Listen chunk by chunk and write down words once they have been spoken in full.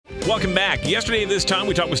Welcome back. Yesterday at this time,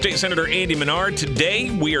 we talked with State Senator Andy Menard. Today,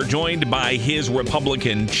 we are joined by his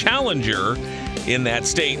Republican challenger in that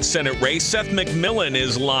state Senate race. Seth McMillian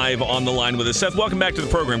is live on the line with us. Seth, welcome back to the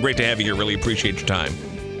program. Great to have you here. Really appreciate your time.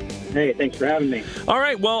 Hey, thanks for having me. All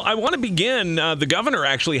right. Well, I want to begin. The governor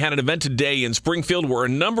actually had an event today in Springfield where a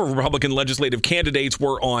number of Republican legislative candidates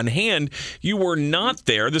were on hand. You were not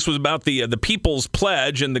there. This was about the People's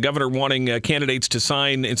Pledge and the governor wanting candidates to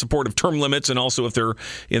sign in support of term limits and also if they're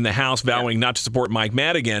in the House vowing not to support Mike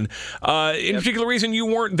Madigan. Any particular reason you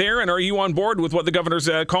weren't there, and are you on board with what the governor's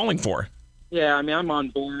calling for? Yeah, I mean, I'm on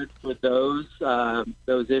board with those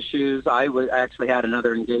issues. I actually had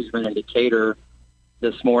another engagement in Decatur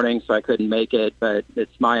this morning, so I couldn't make it, but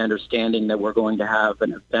it's my understanding that we're going to have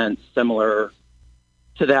an event similar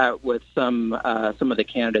to that with some of the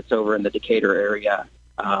candidates over in the Decatur area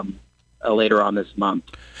later on this month.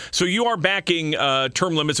 So you are backing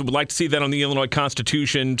term limits and would like to see that on the Illinois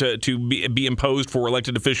Constitution to be imposed for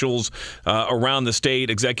elected officials around the state,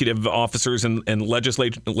 executive officers and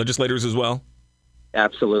legislators as well?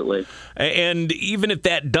 Absolutely. And even if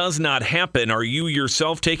that does not happen, are you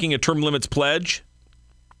yourself taking a term limits pledge?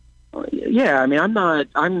 Yeah, I mean, I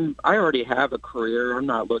already have a career. I'm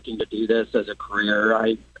not looking to do this as a career.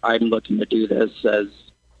 I'm looking to do this as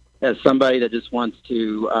somebody that just wants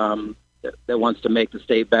to make the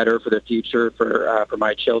state better for the future for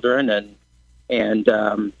my children, and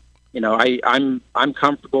I'm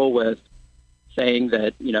comfortable with saying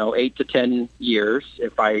that 8 to 10 years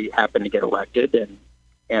if I happen to get elected,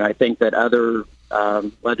 and I think that other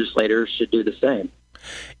legislators should do the same.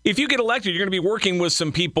 If you get elected, you're going to be working with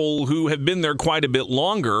some people who have been there quite a bit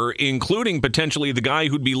longer, including potentially the guy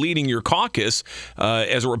who'd be leading your caucus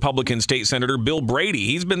as a Republican state senator, Bill Brady.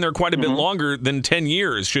 He's been there quite a bit longer than 10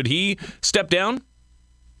 years. Should he step down?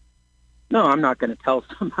 No, I'm not going to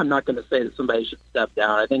I'm not going to say that somebody should step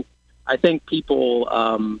down. I think people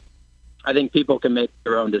can make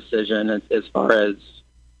their own decision as far as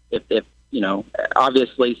if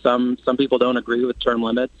obviously some people don't agree with term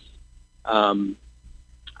limits.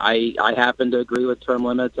 I happen to agree with term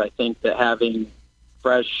limits. I think that having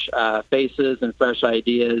fresh faces and fresh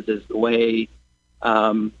ideas is the way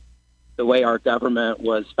our government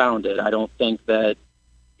was founded. I don't think that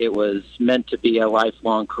it was meant to be a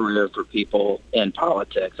lifelong career for people in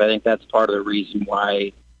politics. I think that's part of the reason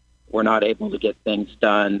why we're not able to get things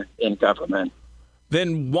done in government.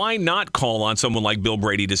 Then why not call on someone like Bill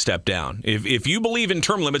Brady to step down? If you believe in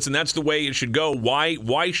term limits and that's the way it should go, why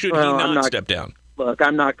should he not step down? Look,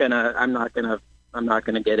 I'm not gonna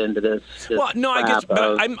get into this. Well, no, I guess,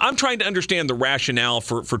 but I'm trying to understand the rationale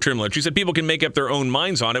for term limits. You said people can make up their own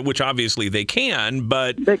minds on it, which obviously they can,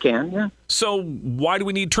 but they can, yeah. So why do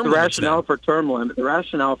we need term limits? The rationale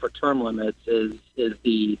for term limits is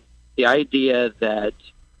the idea that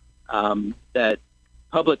that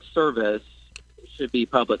public service should be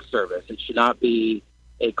public service. It should not be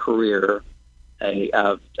a career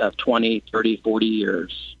of 20, 30, 40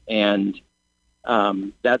 years, and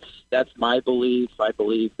that's my belief. I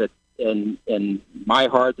believe that in my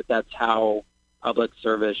heart that's how public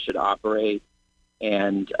service should operate.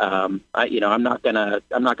 And I'm not gonna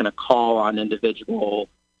call on individual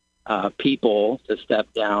people to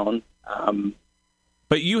step down.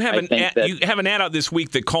 But you have an ad out this week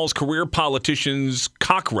that calls career politicians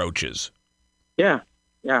cockroaches. Yeah.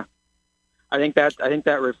 I think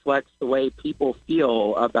that reflects the way people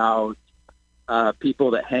feel about people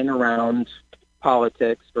that hang around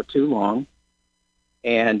politics for too long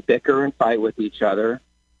and bicker and fight with each other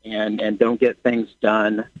and don't get things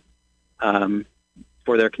done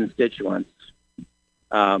for their constituents.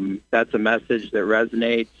 That's a message that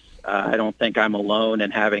resonates. I don't think I'm alone in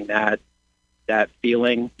having that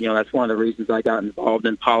feeling. That's one of the reasons I got involved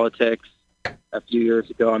in politics a few years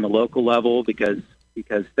ago on the local level because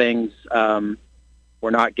things were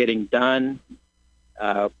not getting done.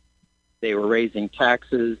 They were raising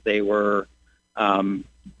taxes. They were doing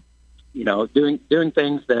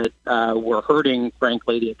things that were hurting,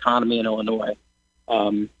 frankly, the economy in Illinois.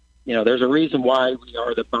 There's a reason why we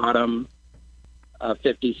are the bottom of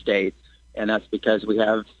 50 states, and that's because we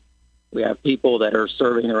have people that are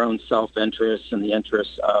serving their own self-interests and the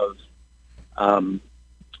interests of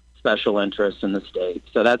special interests in the state.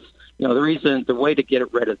 So that's the way to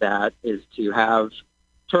get rid of that is to have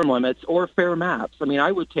term limits or fair maps. I mean,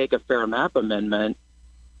 I would take a fair map amendment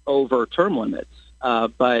over term limits.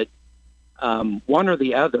 But one or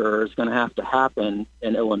the other is going to have to happen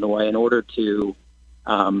in Illinois in order to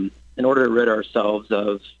rid ourselves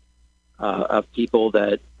of people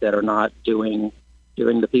that are not doing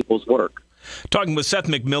the people's work. Talking with Seth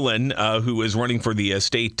McMillian, who is running for the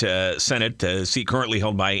state Senate, seat currently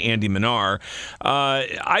held by Andy Minar.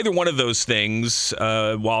 Either one of those things,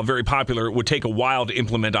 while very popular, it would take a while to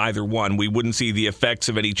implement either one. We wouldn't see the effects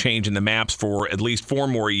of any change in the maps for at least 4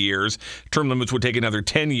 more years. Term limits would take another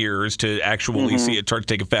 10 years to actually see it start to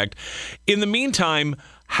take effect. In the meantime,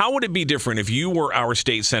 how would it be different if you were our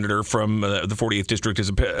state senator from the 48th district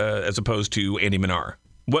as opposed to Andy Minar?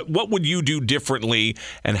 What would you do differently,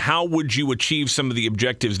 and how would you achieve some of the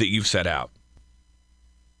objectives that you've set out?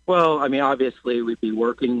 Well, I mean, obviously, we'd be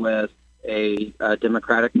working with a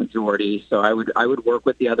Democratic majority, so I would work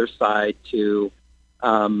with the other side to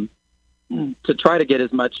try to get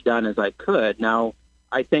as much done as I could. Now,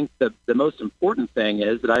 I think the most important thing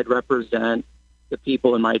is that I'd represent the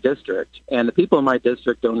people in my district, and the people in my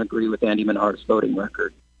district don't agree with Andy Minar's voting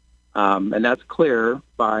record, and that's clear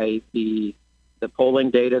by the polling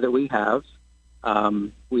data that we have.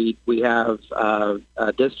 We have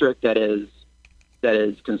a district that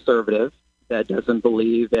is conservative, that doesn't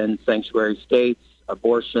believe in sanctuary states,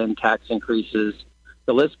 abortion, tax increases.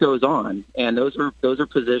 The list goes on, and those are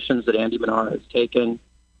positions that Andy Minar has taken.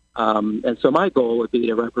 And so my goal would be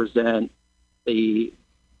to represent the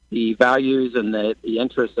values and the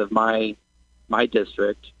interests of my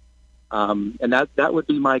district, and that would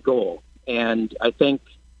be my goal. And I think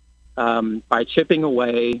by chipping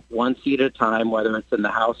away one seat at a time, whether it's in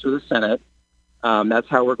the House or the Senate, that's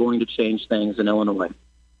how we're going to change things in Illinois.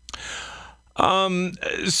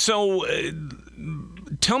 So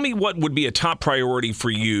tell me what would be a top priority for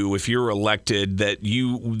you if you're elected that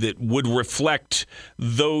would reflect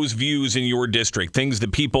those views in your district, things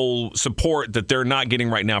that people support that they're not getting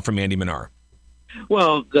right now from Andy Minar.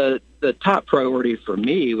 Well, the top priority for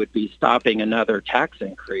me would be stopping another tax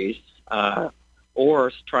increase,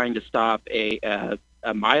 or trying to stop a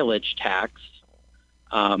mileage tax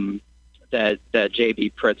that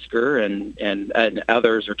J.B. Pritzker and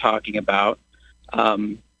others are talking about.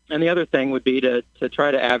 And the other thing would be to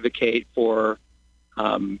try to advocate for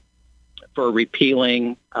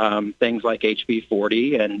repealing things like HB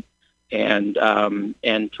 40 and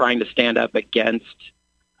trying to stand up against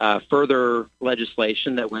further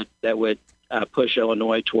legislation that would push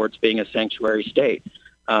Illinois towards being a sanctuary state.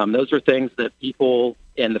 Those are things that people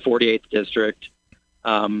in the 48th district,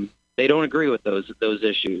 they don't agree with those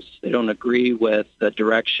issues. They don't agree with the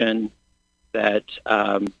direction that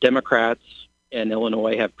Democrats in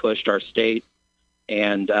Illinois have pushed our state,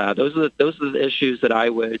 and those are the issues that I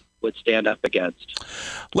would stand up against.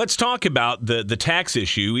 Let's talk about the tax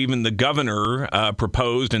issue. Even the governor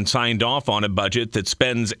proposed and signed off on a budget that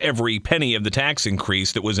spends every penny of the tax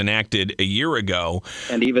increase that was enacted a year ago.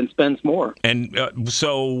 And even spends more. And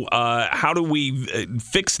so how do we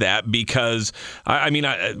fix that? Because,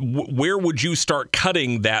 where would you start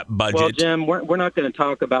cutting that budget? Well, Jim, we're going to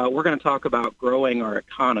talk about growing our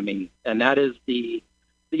economy. And that is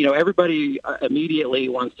everybody immediately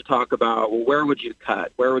wants to talk about, well, where would you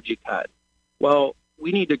cut? Where would you cut? Well,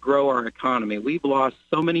 we need to grow our economy. We've lost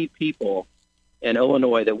so many people in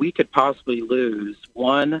Illinois that we could possibly lose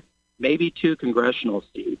 1, maybe 2 congressional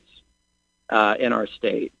seats in our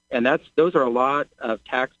state. And those are a lot of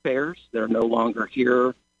taxpayers that are no longer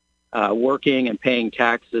here working and paying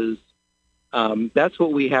taxes. That's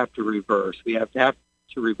what we have to reverse. We have to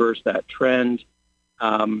reverse that trend.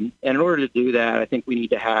 And in order to do that, I think we need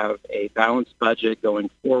to have a balanced budget going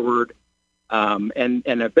forward. And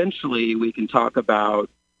eventually we can talk about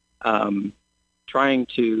trying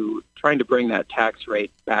to bring that tax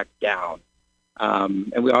rate back down.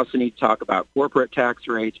 And we also need to talk about corporate tax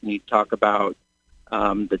rates. We need to talk about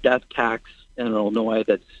the death tax in Illinois.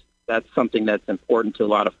 That's something that's important to a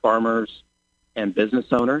lot of farmers and business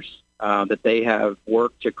owners, that they have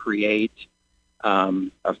worked to create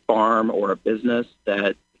a farm or a business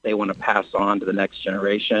that they want to pass on to the next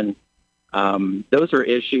generation. Those are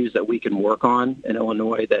issues that we can work on in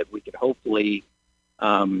Illinois that we could hopefully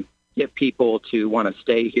get people to want to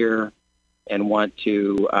stay here and want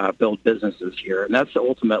to build businesses here. And that's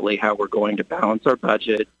ultimately how we're going to balance our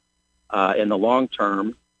budget in the long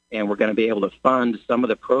term, and we're going to be able to fund some of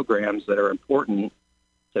the programs that are important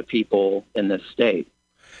to people in this state.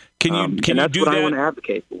 Can you do that? I want to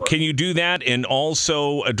advocate for. Can you do that and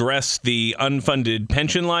also address the unfunded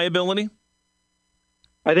pension liability?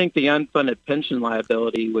 I think the unfunded pension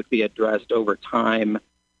liability would be addressed over time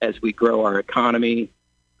as we grow our economy.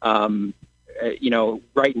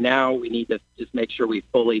 Right now we need to just make sure we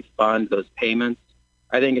fully fund those payments.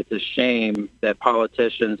 I think it's a shame that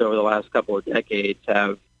politicians over the last couple of decades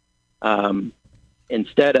have,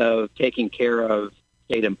 instead of taking care of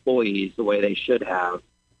state employees the way they should have,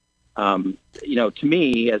 To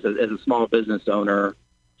me, as a small business owner,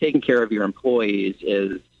 taking care of your employees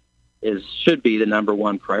should be the number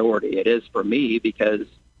one priority. It is for me, because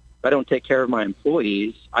if I don't take care of my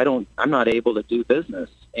employees, I'm not able to do business.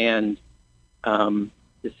 And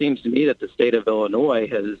it seems to me that the state of Illinois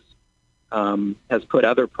has put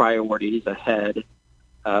other priorities ahead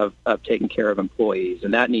of taking care of employees,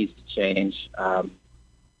 and that needs to change. The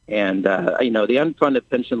unfunded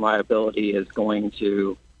pension liability is going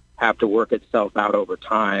to have to work itself out over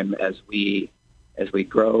time as we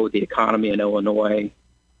grow the economy in Illinois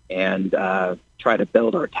and try to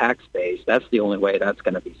build our tax base. That's the only way that's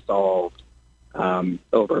going to be solved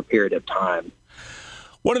over a period of time.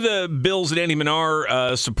 One of the bills that Andy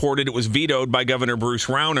Minar supported, it was vetoed by Governor Bruce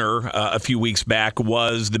Rauner a few weeks back,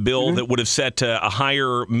 was the bill that would have set a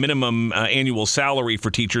higher minimum annual salary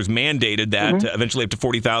for teachers, mandated that eventually up to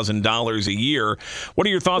 $40,000 a year. What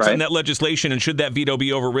are your thoughts on that legislation, and should that veto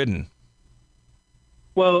be overridden?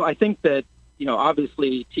 Well, I think that,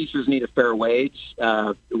 obviously teachers need a fair wage.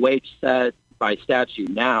 The wage set by statute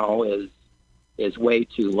now is way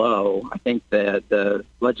too low. I think that the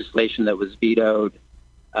legislation that was vetoed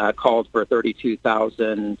called for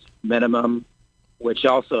 $32,000 minimum, which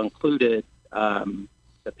also included the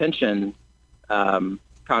pension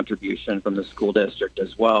contribution from the school district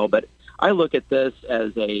as well. But I look at this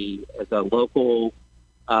as a local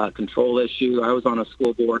control issue. I was on a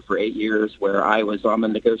school board for 8 years where I was on the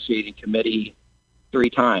negotiating committee 3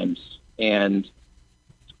 times, and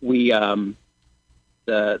we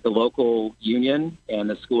the local union and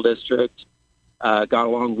the school district got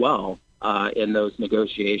along well. In those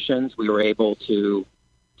negotiations, we were able to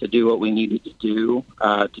do what we needed to do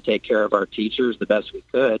to take care of our teachers the best we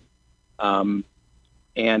could. And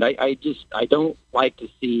I don't like to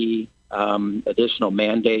see additional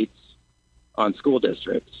mandates on school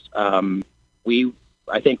districts.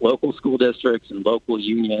 I think local school districts and local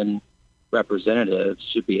union representatives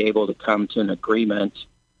should be able to come to an agreement.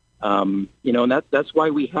 And that's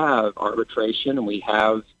why we have arbitration, and we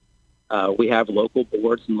have local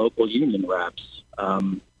boards and local union reps.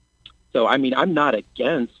 So, I'm not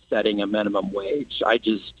against setting a minimum wage.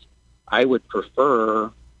 I would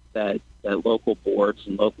prefer that local boards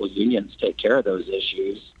and local unions take care of those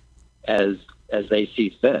issues as they see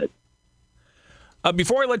fit.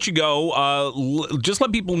 Before I let you go, just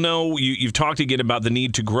let people know you've talked again about the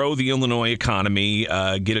need to grow the Illinois economy,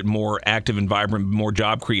 get it more active and vibrant, more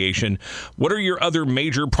job creation. What are your other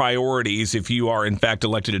major priorities if you are, in fact,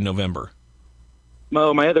 elected in November?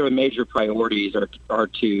 Mo, my other major priorities are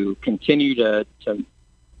to continue to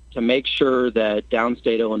make sure that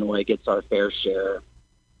downstate Illinois gets our fair share.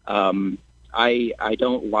 I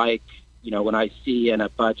don't like, when I see in a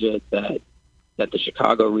budget that the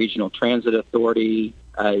Chicago Regional Transit Authority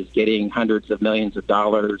is getting hundreds of millions of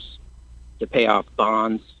dollars to pay off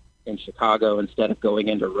bonds in Chicago instead of going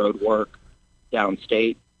into road work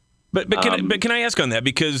downstate. But can I ask on that?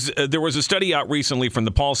 Because there was a study out recently from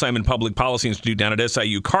the Paul Simon Public Policy Institute down at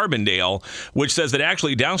SIU Carbondale, which says that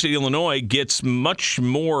actually downstate Illinois gets much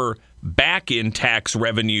more back in tax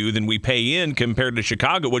revenue than we pay in compared to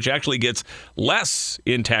Chicago, which actually gets less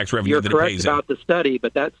in tax revenue than it pays in. You're correct about the study,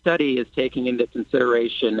 but that study is taking into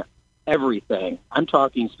consideration everything. I'm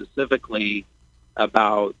talking specifically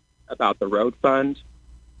about the road fund,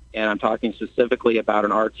 and I'm talking specifically about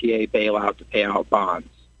an RTA bailout to pay out bonds.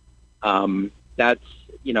 That's,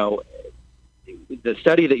 the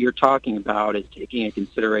study that you're talking about is taking into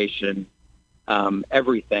consideration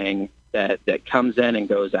everything that comes in and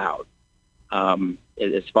goes out,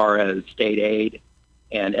 as far as state aid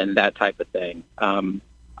and that type of thing.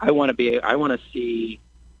 I want to see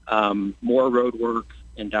more road work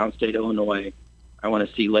in downstate Illinois. I want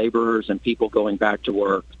to see laborers and people going back to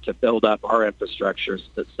work to build up our infrastructure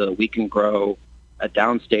so we can grow a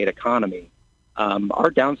downstate economy.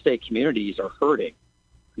 Our downstate communities are hurting.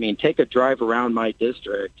 Take a drive around my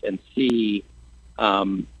district and see,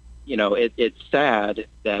 it's sad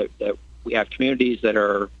that we have communities that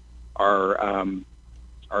are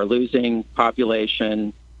losing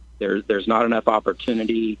population. There's not enough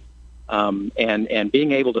opportunity, and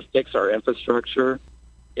being able to fix our infrastructure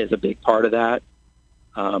is a big part of that.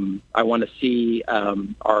 I want to see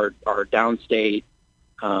our downstate,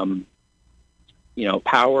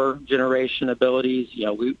 power generation abilities.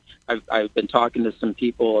 I've been talking to some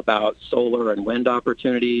people about solar and wind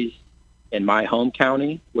opportunities in my home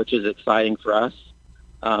county, which is exciting for us.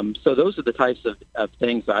 So those are the types of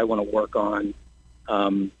things that I want to work on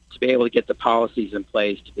to be able to get the policies in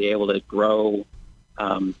place to be able to grow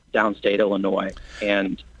downstate Illinois.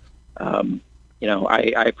 And,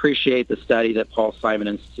 I appreciate the study that Paul Simon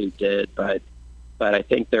Institute did, but but I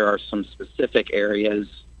think there are some specific areas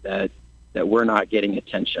that we're not getting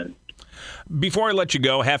attention. Before I let you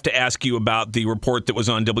go, I have to ask you about the report that was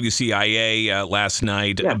on WCIA last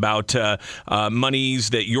night about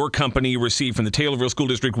monies that your company received from the Taylorville School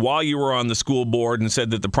District while you were on the school board, and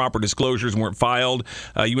said that the proper disclosures weren't filed.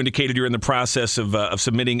 You indicated you're in the process of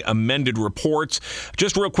submitting amended reports.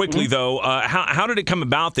 Just real quickly, though, how did it come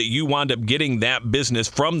about that you wound up getting that business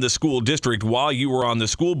from the school district while you were on the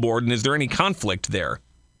school board, and is there any conflict there?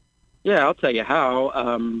 Yeah, I'll tell you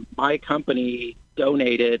how. My company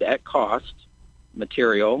donated at cost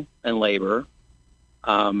material and labor.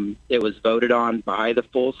 It was voted on by the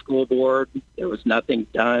full school board. There was nothing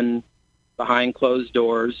done behind closed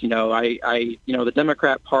doors. The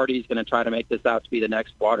Democrat Party is going to try to make this out to be the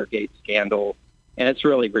next Watergate scandal, and it's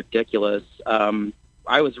really ridiculous.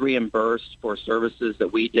 I was reimbursed for services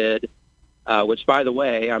that we did, which, by the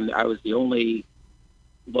way, I was the only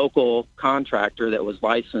local contractor that was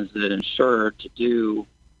licensed and insured to do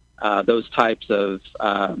those types of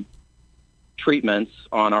treatments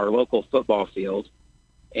on our local football field.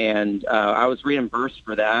 And I was reimbursed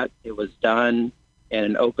for that. It was done in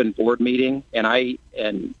an open board meeting. And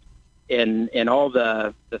in all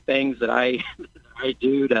the things that I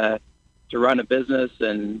do to run a business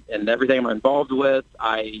and everything I'm involved with,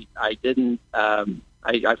 I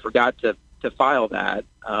forgot to file that.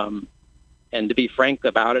 And to be frank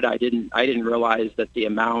about it, I didn't realize that the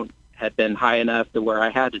amount had been high enough to where I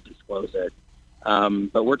had to disclose it.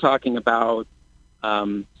 But we're talking about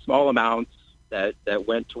small amounts that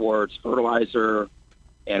went towards fertilizer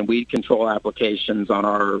and weed control applications on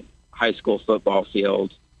our high school football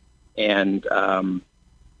field. And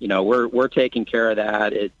we're taking care of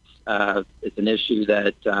that. It's an issue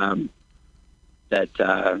that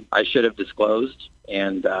I should have disclosed,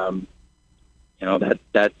 and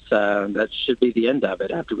that should be the end of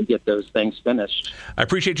it after we get those things finished. I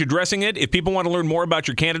appreciate you addressing it. If people want to learn more about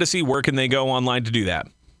your candidacy, where can they go online to do that?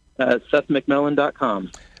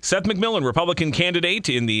 SethMcMillian.com. Seth McMillian, Republican candidate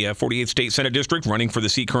in the 48th State Senate District, running for the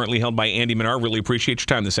seat currently held by Andy Minar. Really appreciate your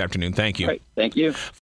time this afternoon. Thank you. All right. Thank you.